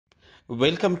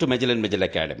Welcome to Magellan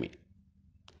Academy.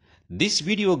 This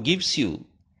video gives you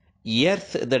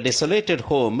Earth the Desolated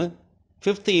Home,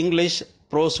 5th English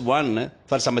Prose 1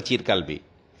 for Samcheer Kalvi.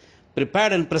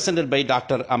 Prepared and presented by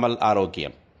Dr. Amal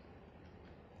Arogyam.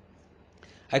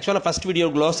 ஆக்சுவலாக first video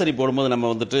glossary போடும்போது நம்ம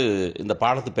வந்துட்டு இந்த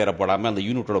பாடத்து பேரை போடாமல் அந்த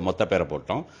யூனிட்டோட மொத்த பேரை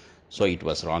போட்டோம். So it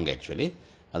was wrong actually.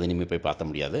 அது இனிமேல் போய் பார்த்த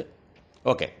முடியாது.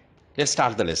 Okay, let's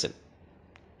start the lesson.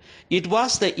 It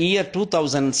was the year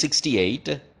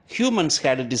 2068. Humans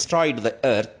had destroyed the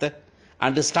Earth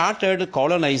and started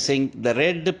colonizing the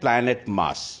red planet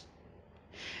Mars.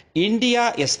 India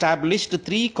established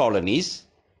 3 colonies.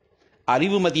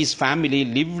 Arivumati's family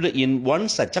lived in one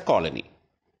such a colony.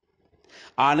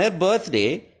 On her birthday,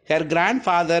 her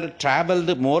grandfather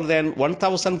traveled more than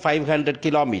 1,500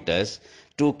 kilometers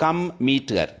to come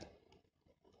meet her.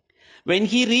 When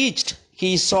he reached,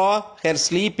 he saw her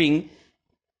sleeping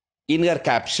in her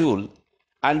capsule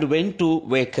and went to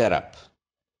wake her up.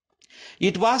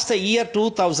 It was the year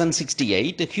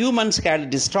 2068. Humans had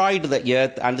destroyed the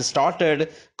earth and started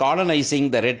colonizing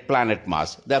the red planet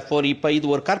Mars. Therefore, இப்போ இது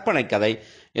ஒரு கற்பனை கதை.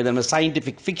 இது நம்ம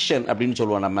scientific fiction அப்படின்னு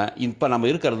சொல்லுவோம். இப்போ நம்ம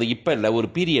இருக்கிறது இப்போ இல்லை, ஒரு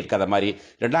பீரியட் கதை மாதிரி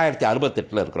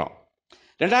 2068 இருக்கிறோம்.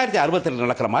 2068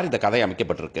 நடக்கிற மாதிரி இந்த கதை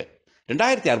அமைக்கப்பட்டிருக்கு.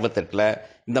 2068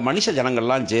 இந்த மனுஷ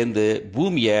ஜனங்கள்லாம் சேர்ந்து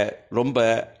பூமியை ரொம்ப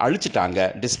அழிச்சிட்டாங்க,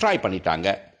 டிஸ்ட்ராய் பண்ணிட்டாங்க.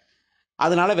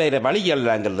 அதனால வேற வழி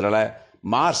இல்லைங்கிறதுனால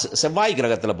மார்ஸ் செவ்வாய்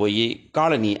கிரகத்தில் போய்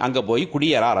காலனி அங்கே போய்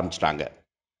குடியேற ஆரம்பிச்சிட்டாங்க.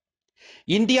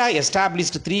 India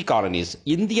established 3 colonies.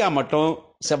 இந்தியா மட்டும்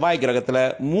செவ்வாய் கிரகத்தில்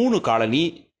 3 colony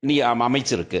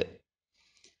அமைச்சிருக்கு.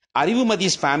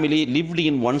 Arivumathi's family lived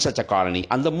in one such a colony.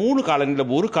 அந்த 3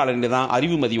 காலனியில் ஒரு காலனியில் தான்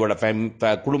அறிவுமதியோட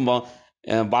குடும்பம்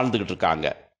வாழ்ந்துகிட்டு இருக்காங்க.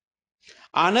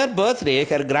 On her birthday,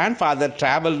 her grandfather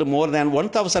traveled more than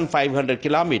 1,500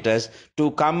 kilometers to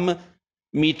come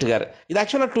meet her. இது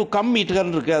ஆக்சுவலாக டு கம் மீட் ஹர்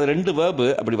இருக்கு. அது 2 வேர்பு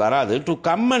அப்படி வராது. To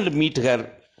come and meet her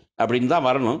அப்படின்னு தான்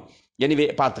வரணும். எனிவே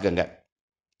பார்த்துக்கங்க.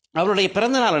 அவருடைய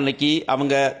பிறந்த நாள் அன்னைக்கு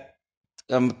அவங்க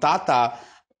தாத்தா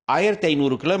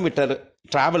 1500 கிலோமீட்டர்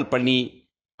டிராவல் பண்ணி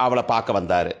அவளை பார்க்க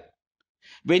வந்தார்.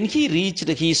 When he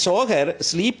reached, he saw her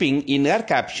sleeping in her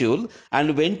capsule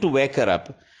and went to wake her up.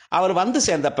 அவர் வந்து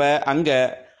சேர்ந்தப்ப அங்கே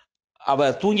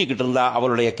அவள் தூங்கிக்கிட்டு இருந்தா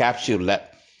அவளுடைய கேப்சூலில்.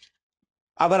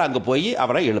 அவர் அங்கே போய்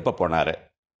அவரை எழுப்ப போனார்.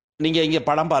 நீங்கள் இங்கே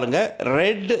படம் பாருங்க,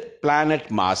 ரெட் பிளானட்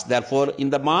மாஸ். தேர்ஃபோர்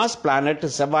இந்த மாஸ் பிளானட்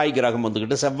செவ்வாய் கிரகம்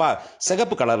வந்துக்கிட்டு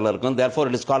சிகப்பு கலரில் இருக்கும். Therefore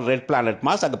it is call red planet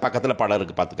mass. அங்கே பக்கத்தில் படம்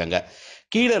இருக்குது, பார்த்துக்கங்க.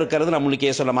 கீழே இருக்கிறது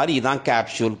நம்மளுக்கே சொல்ல மாதிரி இதுதான்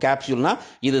கேப்சூல். கேப்சூல்னா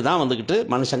இதுதான் வந்துக்கிட்டு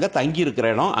மனுஷங்க தங்கி இருக்கிற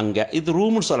இடம். அங்கே இது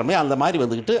ரூம்னு சொல்ல மாதிரி அந்த மாதிரி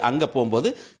வந்துக்கிட்டு அங்கே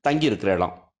போகும்போது தங்கி இருக்கிற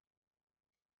இடம்.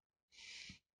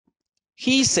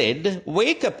 He said,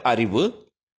 "Wake up, Arivu."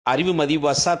 Arivumati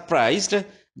was surprised.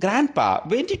 "Grandpa,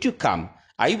 when did you come?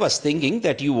 I was thinking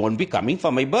that you won't be coming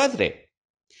for my birthday."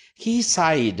 He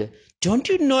sighed. "Don't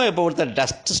you know about the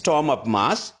dust storm of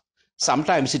Mars?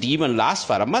 Sometimes it even lasts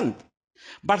for a month.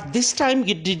 But this time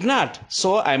it did not,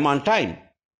 so I'm on time.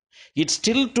 It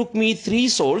still took me 3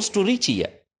 souls to reach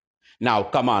here. Now,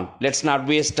 come on, let's not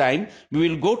waste time. We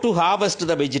will go to harvest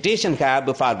the vegetation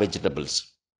hab for vegetables."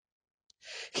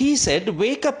 He said,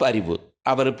 "Wake up, Arivu."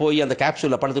 அவர் போய் அந்த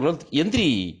கேப்சூலில் படுத்துக்கணும். எந்திரி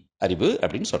அறிவு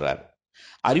அப்படின்னு சொல்கிறார்.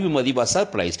 Arivumathi was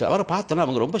surprised. அவரை பார்த்தோன்னா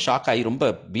அவங்க ரொம்ப ஷாக் ஆகி ரொம்ப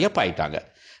வியப்பாயிட்டாங்க.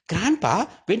 "Grandpa,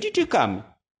 when did you come?"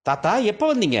 தாத்தா எப்போ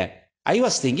வந்தீங்க? "I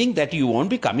was thinking that you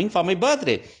won't be coming for my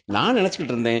birthday." நான்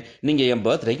நினச்சிக்கிட்டு இருந்தேன் நீங்கள் என்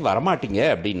பர்த்டேக்கு வரமாட்டீங்க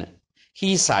அப்படின்னு.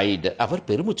 He sighed. அவர்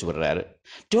பெருமூச்சு விடுறாரு.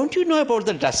 "Don't you know about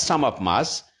the dust storm of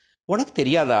Mars?" உனக்கு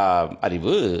தெரியாதா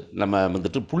அறிவு, நம்ம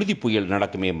வந்துட்டு புழுதி புயல்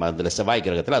நடக்குமே அதில் செவ்வாய்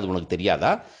கிரகத்தில், அது உனக்கு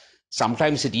தெரியாதா?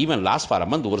 Sometimes it even last for a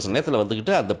month. ஒரு சில நேரத்தில்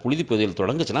வந்துக்கிட்டு அந்த புழுதி புயல்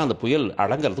தொடங்குச்சுன்னா அந்த புயல்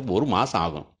அடங்கிறதுக்கு 1 மாதம்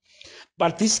ஆகும்.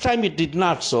 But this time it did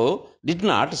not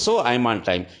so I am on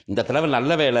time. இந்த தடவை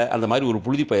நல்ல வேலை அந்த மாதிரி ஒரு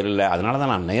புழுதி புயல் இல்லை, அதனால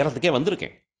தான் நான் நேரத்துக்கே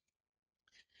வந்திருக்கேன்.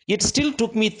 "It still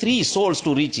took me 3 souls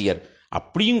to reach here."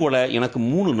 அப்படியும் கூட எனக்கு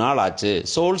 3 நாள் ஆச்சு.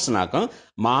 சோல்ஸ்னாக்கும்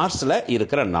மார்ஸில்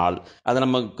இருக்கிற நாள். அதை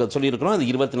நம்ம சொல்லியிருக்கிறோம். அது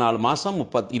 24 மாதம்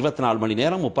 24 மணி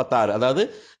நேரம் 36. அதாவது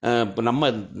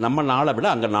நம்ம நாளை விட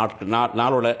அங்கே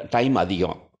நாளோட டைம்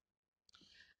அதிகம்.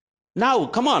 Now,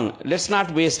 come on, let's not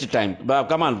waste time.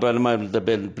 Come on,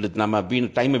 நம்ம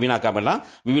டைமை வீணாக்காமலாம்.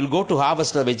 We will go to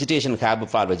harvest the vegetation hab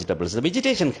for vegetables. The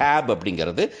vegetation hab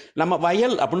அப்படிங்கிறது நம்ம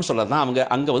வயல் அப்படின்னு சொல்கிறது தான். அவங்க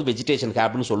அங்கே வந்து வெஜிடேஷன்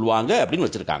ஹேப்னு சொல்லுவாங்க அப்படின்னு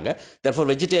வச்சுருக்காங்க. Therefore,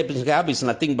 vegetation hab is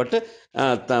nothing but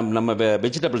நம்ம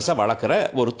வெஜிடபிள்ஸை வளர்க்குற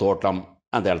ஒரு தோட்டம்,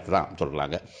 அந்த இடத்துல தான்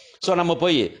சொல்கிறாங்க. ஸோ நம்ம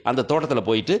போய் அந்த தோட்டத்தில்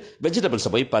போயிட்டு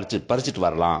வெஜிடபிள்ஸை போய் பறிச்சுட்டு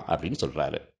வரலாம் அப்படின்னு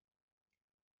சொல்கிறாரு.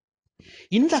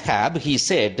 In the hab, he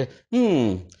said,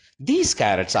 "These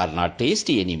carrots are not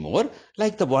tasty anymore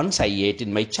like the ones I ate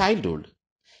in my childhood."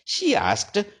 She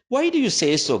asked, "Why do you say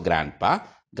so, Grandpa?"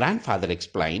 Grandfather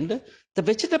explained, the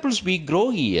vegetables we grow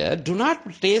here do not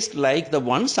taste like the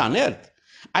ones on earth.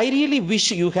 I really wish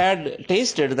you had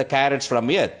tasted the carrots from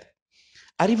earth.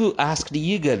 Arivu asked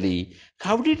eagerly,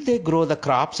 how did they grow the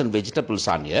crops and vegetables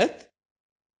on earth?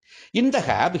 In the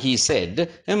hab, he said,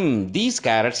 these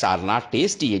carrots are not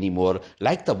tasty anymore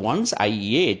like the ones I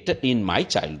ate in my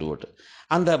childhood.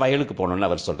 அந்த வயலுக்கு போனோன்னு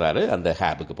அவர் சொல்கிறாரு, அந்த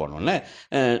ஹேபுக்கு போனோன்னே,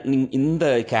 இந்த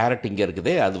carrot இங்கே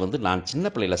இருக்குது, அது வந்து நான் சின்ன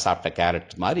பிள்ளையில சாப்பிட்ட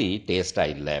கேரட் மாதிரி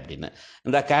டேஸ்ட்டாக இல்லை அப்படின்னு.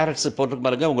 இந்த கேரட்ஸ் போட்டு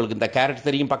பாருங்க, உங்களுக்கு இந்த கேரட்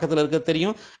தெரியும், பக்கத்தில் இருக்கிறது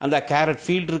தெரியும். அந்த கேரட்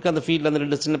ஃபீல்டு இருக்குது, அந்த ஃபீல்டில் அந்த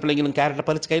 2 சின்ன பிள்ளைங்களும் கேரட்டை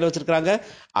பறித்து கையில் வச்சுருக்காங்க.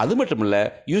 அது மட்டும் இல்லை,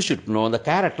 யூ ஷுட் நோ, அந்த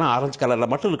கேரட்லாம் ஆரஞ்சு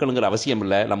கலரில் மட்டும் இருக்கணுங்கிற அவசியம்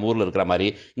இல்லை. நம்ம ஊரில் இருக்கிற மாதிரி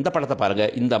இந்த படத்தை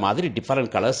பாருங்கள், இந்த மாதிரி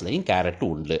டிஃப்ரெண்ட் கலர்ஸ்லையும் கேரட்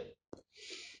உண்டு.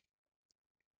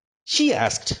 She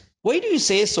asked, why do you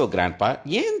say so, grandpa?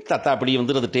 ஏன் தாத்தா அப்படி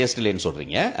வந்து அது டேஸ்ட் இல்லைன்னு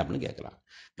சொல்கிறீங்க அப்படின்னு கேட்கலாம்.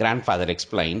 Grandfather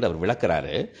explained, our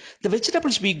விளக்குறாரு, the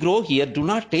vegetables we grow here do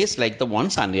not taste like the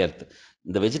ones on earth.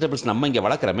 இந்த வெஜிடபிள்ஸ் நம்ம இங்கே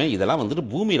வளர்க்குறோமே, இதெல்லாம் வந்துட்டு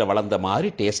பூமியில் வளர்ந்த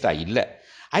மாதிரி டேஸ்ட்டாக இல்லை.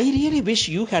 I really wish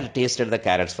you had tasted the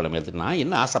carrots from earth. நான்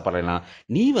என்ன ஆசைப்பட்றேன்னா,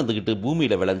 நீ வந்துக்கிட்டு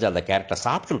பூமியில் விளைஞ்ச அந்த கேரட்டை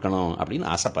சாப்பிட்டுருக்கணும் அப்படின்னு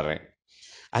ஆசைப்பட்றேன்.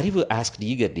 அறிவு ஆஸ்க்ட்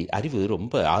ஈகர்லி, அறிவு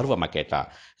ரொம்ப ஆர்வமாக கேட்டா,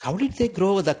 how did they grow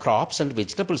the graphs and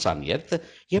vegetables on earth?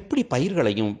 எப்படி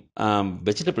பயிர்களையும்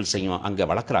வெஜிடபிள்ஸையும் அங்கே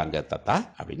வளர்க்குறாங்க தாத்தா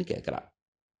அப்படின்னு கேட்குறான்.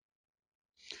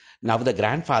 Now the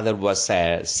grandfather was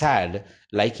sad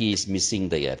like he is missing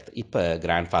the earth. இப்போ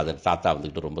grandfather தாத்தா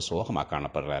வந்துட்டு ரொம்ப சோகமாக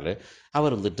காணப்படுறாரு.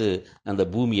 அவர் வந்துட்டு அந்த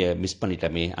பூமியை மிஸ்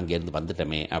பண்ணிட்டோமே, அங்கேருந்து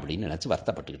வந்துட்டோமே அப்படின்னு நினச்சி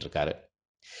வருத்தப்பட்டுக்கிட்டு இருக்காரு.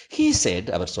 He said,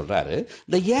 அவர் சொல்றாரு,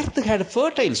 the earth had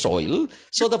fertile soil,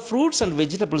 so the fruits and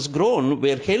vegetables grown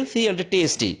were healthy and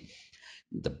tasty.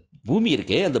 இந்த பூமி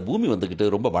இருக்கே, அந்த பூமி வந்துக்கிட்டு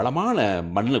ரொம்ப வளமான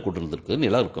மண்ணில் கொண்டு இருந்திருக்கு,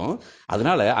 நிலம் இருக்கும்.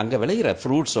 அதனால அங்கே விளையிற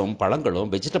ஃப்ரூட்ஸும்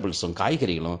பழங்களும் வெஜிடபிள்ஸும்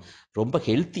காய்கறிகளும் ரொம்ப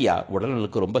ஹெல்த்தியாக,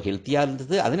 உடல்நலுக்கு ரொம்ப ஹெல்த்தியாக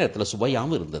இருந்தது, அதே நேரத்தில்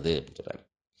சுவையாகவும் இருந்தது அப்படின்னு சொல்கிறார்.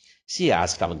 She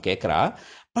asked, அவன் கேட்குறா,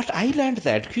 but I learned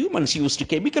that humans used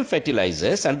chemical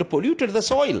fertilizers and polluted the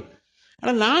soil.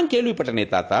 ஆனால் நான் கேள்விப்பட்டனே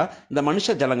தாத்தா, இந்த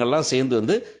மனுஷ ஜலங்கள்லாம் சேர்ந்து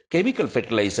வந்து கெமிக்கல்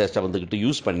ஃபெர்டிலைசர்ஸை வந்துக்கிட்டு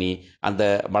யூஸ் பண்ணி அந்த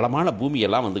வளமான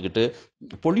பூமியெல்லாம் வந்துக்கிட்டு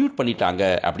பொல்யூட் பண்ணிட்டாங்க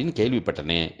அப்படின்னு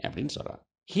கேள்விப்பட்டனே அப்படின்னு சொல்கிறான்.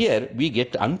 Here we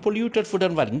get unpolluted food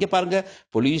and water. இங்கே பாருங்கள்,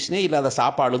 பொல்யூஷனே இல்லாத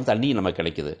சாப்பாடும் தண்ணியும் நமக்கு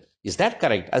கிடைக்குது. Is that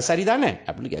correct? அது சரிதானே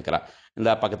அப்படின்னு கேட்குறான்.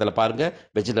 இந்த பக்கத்தில் பாருங்கள்,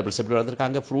 வெஜிடபிள்ஸ் எப்படி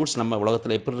வளர்ந்துருக்காங்க, ஃப்ரூட்ஸ் நம்ம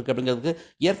உலகத்தில் எப்படி இருக்குது அப்படிங்கிறதுக்கு,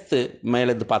 எர்த்து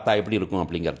மேலேருந்து பார்த்தா எப்படி இருக்கும்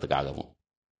அப்படிங்கிறதுக்காகவும்.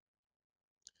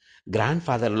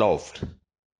 Grandfather laughed.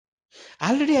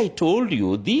 Already I told you,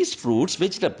 these fruits,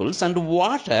 vegetables and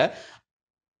water,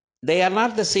 they are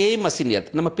not the same as in earth.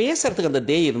 நம்ம பேசுறதுக்கு அந்த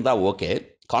தே இருந்தால் ஓகே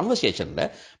கான்வர்சேஷனில்,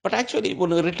 பட் ஆக்சுவலி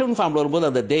ஒன்று ரிட்டர்ன் ஃபார்மில் வரும்போது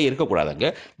அந்த தே இருக்கக்கூடாதுங்க.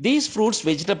 These fruits,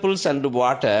 vegetables and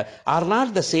water R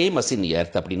not the same as in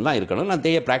earth அப்படின்னு தான் இருக்கணும். நான்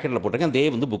தேயை ப்ராக்கெட்டில் போட்டிருக்கேன், தே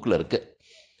வந்து புக்கில் இருக்குது,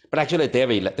 பட் ஆக்சுவலி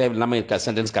தேவையில்லை, நம்ம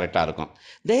சென்டென்ஸ் கரெக்டாக இருக்கும்.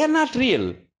 They are not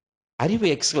real. அறிவு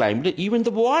exclaimed, even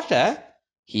the water?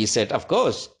 He said, of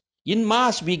course. In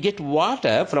Mars, we get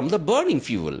water from burning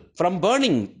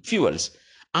fuels.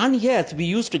 On Earth, we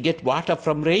used to get water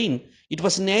from rain. It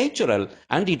was natural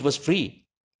and it was free.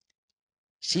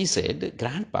 She said,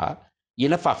 Grandpa,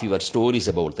 enough of your stories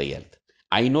about the Earth.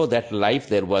 I know that life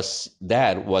there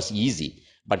was easy,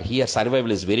 but here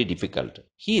survival is very difficult.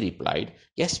 He replied,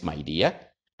 yes, my dear,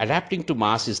 adapting to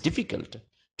Mars is difficult.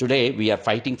 Today, we are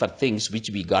fighting for things which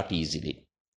we got easily.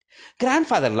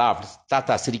 Grandfather laughed.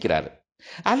 தாத்தா சிரிக்கிறார்.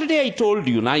 Already I told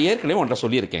you, நான் ஏற்கனவே ஒன்றை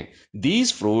சொல்லியிருக்கேன்.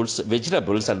 These fruits,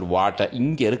 vegetables and water,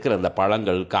 இங்கே இருக்கிற அந்த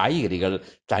பழங்கள், காய்கறிகள்,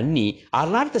 தண்ணி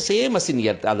R not the same as in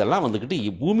earth. அதெல்லாம் வந்துக்கிட்டு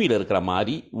பூமியில் இருக்கிற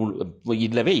மாதிரி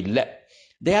இல்லவே இல்லை.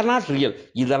 They are not real.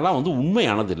 இதெல்லாம் வந்து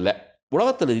உண்மையானது இல்லை.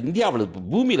 உலகத்தில், இந்தியாவில்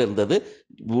பூமியில் இருந்தது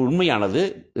உண்மையானது,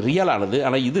 ரியலானது.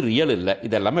 ஆனால் இது ரியல் இல்லை,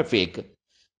 இது எல்லாமே ஃபேக்.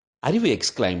 அறிவு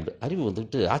எக்ஸ்கிளைம்டு, அறிவு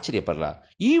வந்துட்டு ஆச்சரியப்படுறா.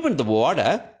 ஈவன் த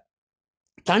வாட்டர்,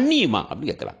 தண்ணியுமா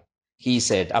அப்படின்னு கேட்குறான். He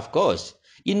said, of course.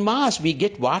 In Mars, we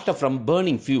get water from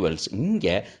burning fuels.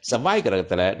 இங்கே செவ்வாய்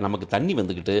கிரகத்தில் நமக்கு தண்ணி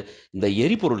வந்துக்கிட்டு இந்த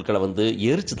எரிபொருட்களை வந்து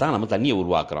எரிச்சு தான் நம்ம தண்ணியை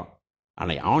உருவாக்குறோம்.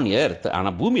 ஆனால் ஆன் எர்த்,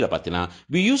 ஆனால் பூமியில் பார்த்தீங்கன்னா,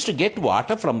 we used to get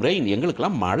water from rain.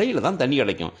 எங்களுக்கெல்லாம் மழையில் தான் தண்ணி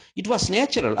கிடைக்கும். இட் வாஸ்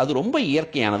நேச்சுரல், அது ரொம்ப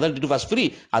இயற்கையானது. இட் வாஸ் ஃப்ரீ,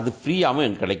 அது ஃப்ரீயாகவும்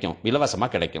எனக்கு கிடைக்கும்,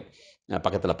 இலவசமாக கிடைக்கும்.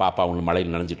 பக்கத்தில் பாப்பா ஒன்று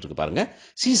மழையில் நனைஞ்சிட்டு இருக்கு பாருங்க.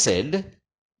 She said,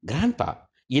 Grandpa,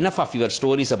 enough of your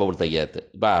stories about the earth.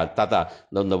 தாத்தா,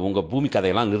 இந்த உங்கள் பூமி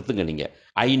கதையெல்லாம் நிறுத்துங்க நீங்கள்.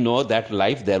 I know that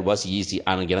life there was easy.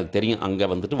 எனக்கு தெரியும், அங்கே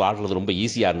வந்துட்டு வாழ்றது ரொம்ப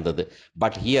ஈஸியாக இருந்தது.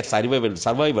 But here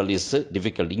survival is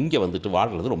difficult. இங்கே வந்துட்டு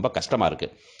வாழ்றது ரொம்ப கஷ்டமாக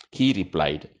இருக்குது. ஹீ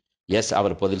ரிப்ளைட், எஸ்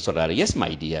அவர் பதில் சொல்கிறாரு, எஸ் மை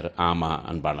டியர், ஆமாம்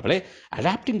அன்பானவளே,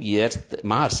 adapting earth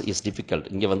Mars is difficult.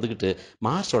 இங்கே வந்துக்கிட்டு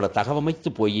மார்ஸோட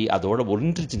தகவமைத்து போய் அதோட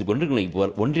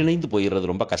ஒன்றிணைந்து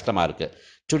போயிடுறது ரொம்ப கஷ்டமாக இருக்குது.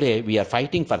 Today we are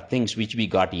fighting for things which we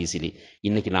got easily.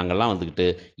 இன்றைக்கி நாங்கள்லாம் வந்துக்கிட்டு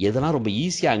எதெல்லாம் ரொம்ப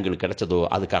ஈஸியாக எங்களுக்கு கிடைச்சதோ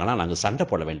அதுக்காக நாங்கள் சண்டை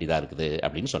போட வேண்டியதாக இருக்குது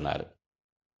அப்படின்னு சொன்னார்.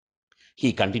 He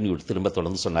continued, திரும்ப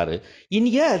தொடர்ந்து சொன்னார், in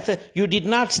earth you did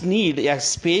not need a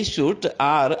space suit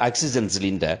or oxygen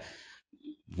cylinder.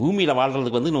 பூமியில்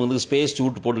வாழ்கிறதுக்கு வந்து ஸ்பேஸ்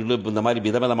சூட் போட்டுக்கிட்டு இந்த மாதிரி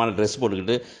விதவிதமான ட்ரெஸ்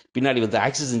போட்டுக்கிட்டு பின்னாடி வந்து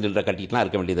ஆக்சிஜன் சிலிண்டர் கட்டிட்டுலாம்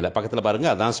இருக்க வேண்டியதில்லை. பக்கத்தில்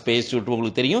பாருங்கள், அதான் ஸ்பேஸ் சூட்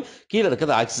உங்களுக்கு தெரியும். கீழே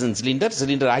இருக்கிறது ஆக்சிஜன்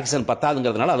சிலிண்டர் ஆக்சிஜன்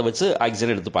பத்தாதுங்கிறதுனால அதை வச்சு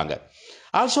ஆக்சிஜன் எடுத்துப்பாங்க.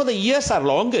 Also the years R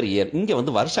longer year. இங்கே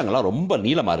வந்து வருஷங்கள்லாம் ரொம்ப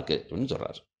நீளமாக இருக்குது அப்படின்னு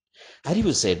சொல்கிறார்.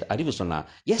 அறிவு சொன்னா,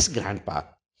 எஸ் கிராண்ட்பா,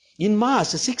 இன்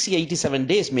மார்ஸ் 687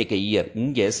 days மேக் எ இயர்.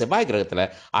 இங்கே செவ்வாய் கிரகத்தில்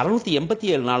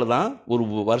 687 நாள் தான் ஒரு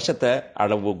வருஷத்தை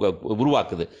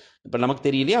உருவாக்குது. இப்போ நமக்கு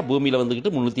தெரியலையா, பூமியில்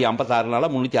வந்துக்கிட்டு 356 நாளா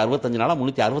 365 நாளா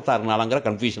 366 நாளாங்கிற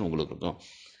கன்ஃபியூஷன் உங்களுக்கு இருக்கும்.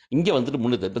 இங்கே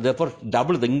வந்துட்டு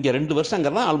டபுள். இங்கே 2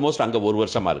 வருஷங்கிறதா ஆல்மோஸ்ட் அங்கே 1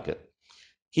 வருஷமா இருக்கு.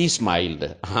 ஹீ ஸ்மைல்டு,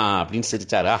 அப்படின்னு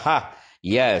சிரிச்சாரு. ஆஹா,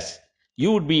 S, you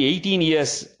would be 18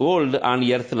 years old on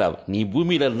earth love. நீ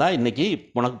பூமியில் இருந்தால் இன்னைக்கு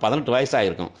உனக்கு 18 வயசு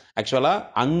ஆகிருக்கும். ஆக்சுவலாக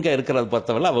அங்கே இருக்கிறத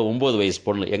பொறுத்தவரை அவள் 9 வயசு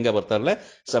பொண்ணு. எங்கே பொறுத்தவரை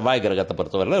செவ்வாய் கிரகத்தை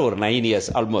பொறுத்தவரை ஒரு 9 years,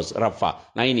 ஆல்மோஸ்ட் ரஃபா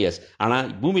 9 years.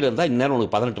 ஆனால் பூமியில் இருந்தால் இந்நேரம்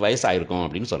உனக்கு 18 வயசு ஆகிருக்கும்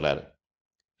அப்படின்னு சொல்கிறாரு.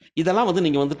 இதெல்லாம்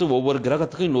நீங்கள் வந்துட்டு ஒவ்வொரு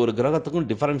கிரகத்துக்கும் இன்னொரு கிரகத்துக்கும்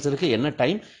டிஃபரன்ஸ் இருக்குது. என்ன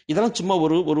டைம், இதெல்லாம் சும்மா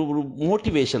ஒரு ஒரு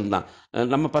மோட்டிவேஷன் தான்.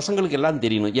 நம்ம பசங்களுக்கு எல்லாம்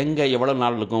தெரியணும் எங்கே எவ்வளோ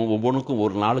நாள் இருக்கும், ஒவ்வொன்றுக்கும்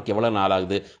ஒரு நாளுக்கு எவ்வளோ நாள்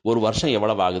ஆகுது, ஒரு வருஷம்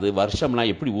எவ்வளவு ஆகுது, வருஷம்னா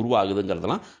எப்படி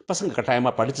உருவாகுதுங்கிறதெல்லாம் பசங்க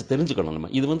கட்டாயமாக படித்து தெரிஞ்சுக்கணும்.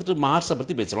 நம்ம இது வந்துட்டு மார்ஸை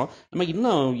பற்றி பேசுகிறோம். நம்ம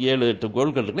இன்னும் 7-8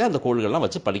 கோள்கள் இருக்குல்ல, அந்த கோள்கள்லாம்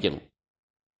வச்சு படிக்கணும்.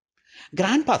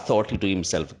 Grandpa thought to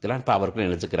himself. Grandpa அவருக்குள்ள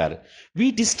நினைச்சுக்கிறாரு, we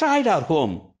destroyed our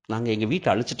home. நாங்கள் எங்கள் வீட்டை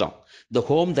அழிச்சிட்டோம். the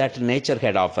home that nature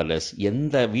had offered us.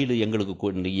 எந்த வீடு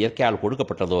எங்களுக்கு இயற்கையால்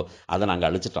கொடுக்கப்பட்டதோ அதை நாங்கள்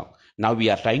அழிச்சிட்டோம். now we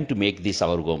are trying to make this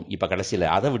our home. இப்போ கடைசியில்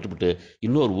அதை விட்டுவிட்டு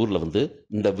இன்னொரு ஊரில்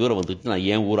இந்த ஊரை வந்துட்டு நான்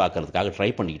ஏன் ஊராக்கிறதுக்காக ட்ரை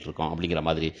பண்ணிக்கிட்டு இருக்கோம் அப்படிங்கிற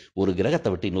மாதிரி ஒரு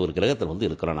கிரகத்தை விட்டு இன்னொரு கிரகத்தில்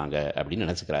இருக்கிறோம் நாங்கள் அப்படின்னு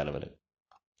நினச்சிக்கிறார் அவர்.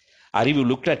 அறிவு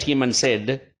looked at him and said,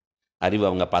 அறிவு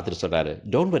அவங்க பார்த்துட்டு சொல்கிறாரு,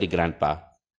 டோன்ட் வரி கிராண்ட்பா.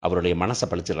 அவருடைய மனசை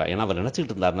பழிச்சிடறா. ஏன்னா அவர்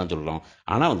நினச்சிக்கிட்டு இருந்தாருன்னு சொல்கிறோம்.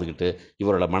 ஆனால் வந்துக்கிட்டு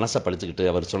இவரோட மனசை பழிச்சுக்கிட்டு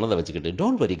அவர் சொன்னதை வச்சுக்கிட்டு,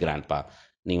 டோன்ட் வரி கிராண்ட்பா,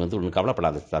 நீங்கள் ஒன்றும்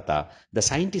கவலைப்படாத தாத்தா. த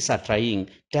scientist are drying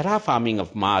டெராஃபார்மிங்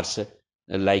of Mars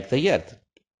like the earth.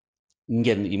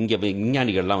 இங்கே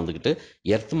விஞ்ஞானிகள்லாம் வந்துக்கிட்டு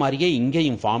எர்த் மாதிரியே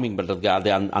இங்கேயும் ஃபார்மிங் பண்ணுறதுக்கு, அது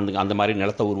அந்த மாதிரி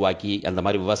நிலத்தை உருவாக்கி அந்த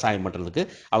மாதிரி விவசாயம் பண்ணுறதுக்கு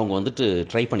அவங்க வந்துட்டு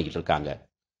ட்ரை பண்ணிக்கிட்டு இருக்காங்க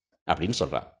அப்படின்னு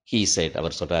சொல்கிறார். ஹீ செட்,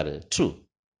 அவர் சொல்கிறாரு, true,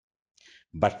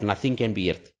 but nothing can be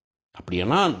earth.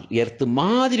 அப்படின்னா எர்த்து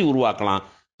மாதிரி உருவாக்கலாம்,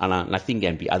 ஆனால் நத்திங்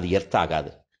கேன் பி, அது எர்த் ஆகாது.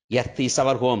 Earth is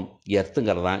our home.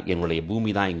 எர்த்துங்கிறது தான் என்னுடைய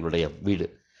பூமி, தான் எங்களுடைய வீடு.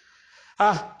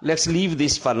 Let's leave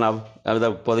this for now. அதை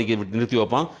இப்போதைக்கு நிறுத்தி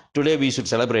வைப்போம். Today we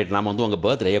should celebrate. நாம் உங்கள்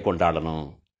பர்த்டேயை கொண்டாடணும்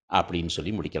அப்படின்னு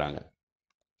சொல்லி முடிக்கிறாங்க.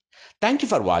 தேங்க்யூ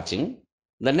ஃபார் வாட்சிங்.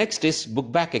 The next is book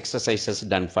back exercises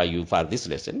done for you for this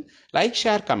lesson. Like,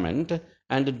 share, comment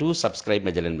and do subscribe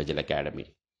Magellan Academy.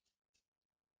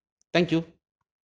 Thank you.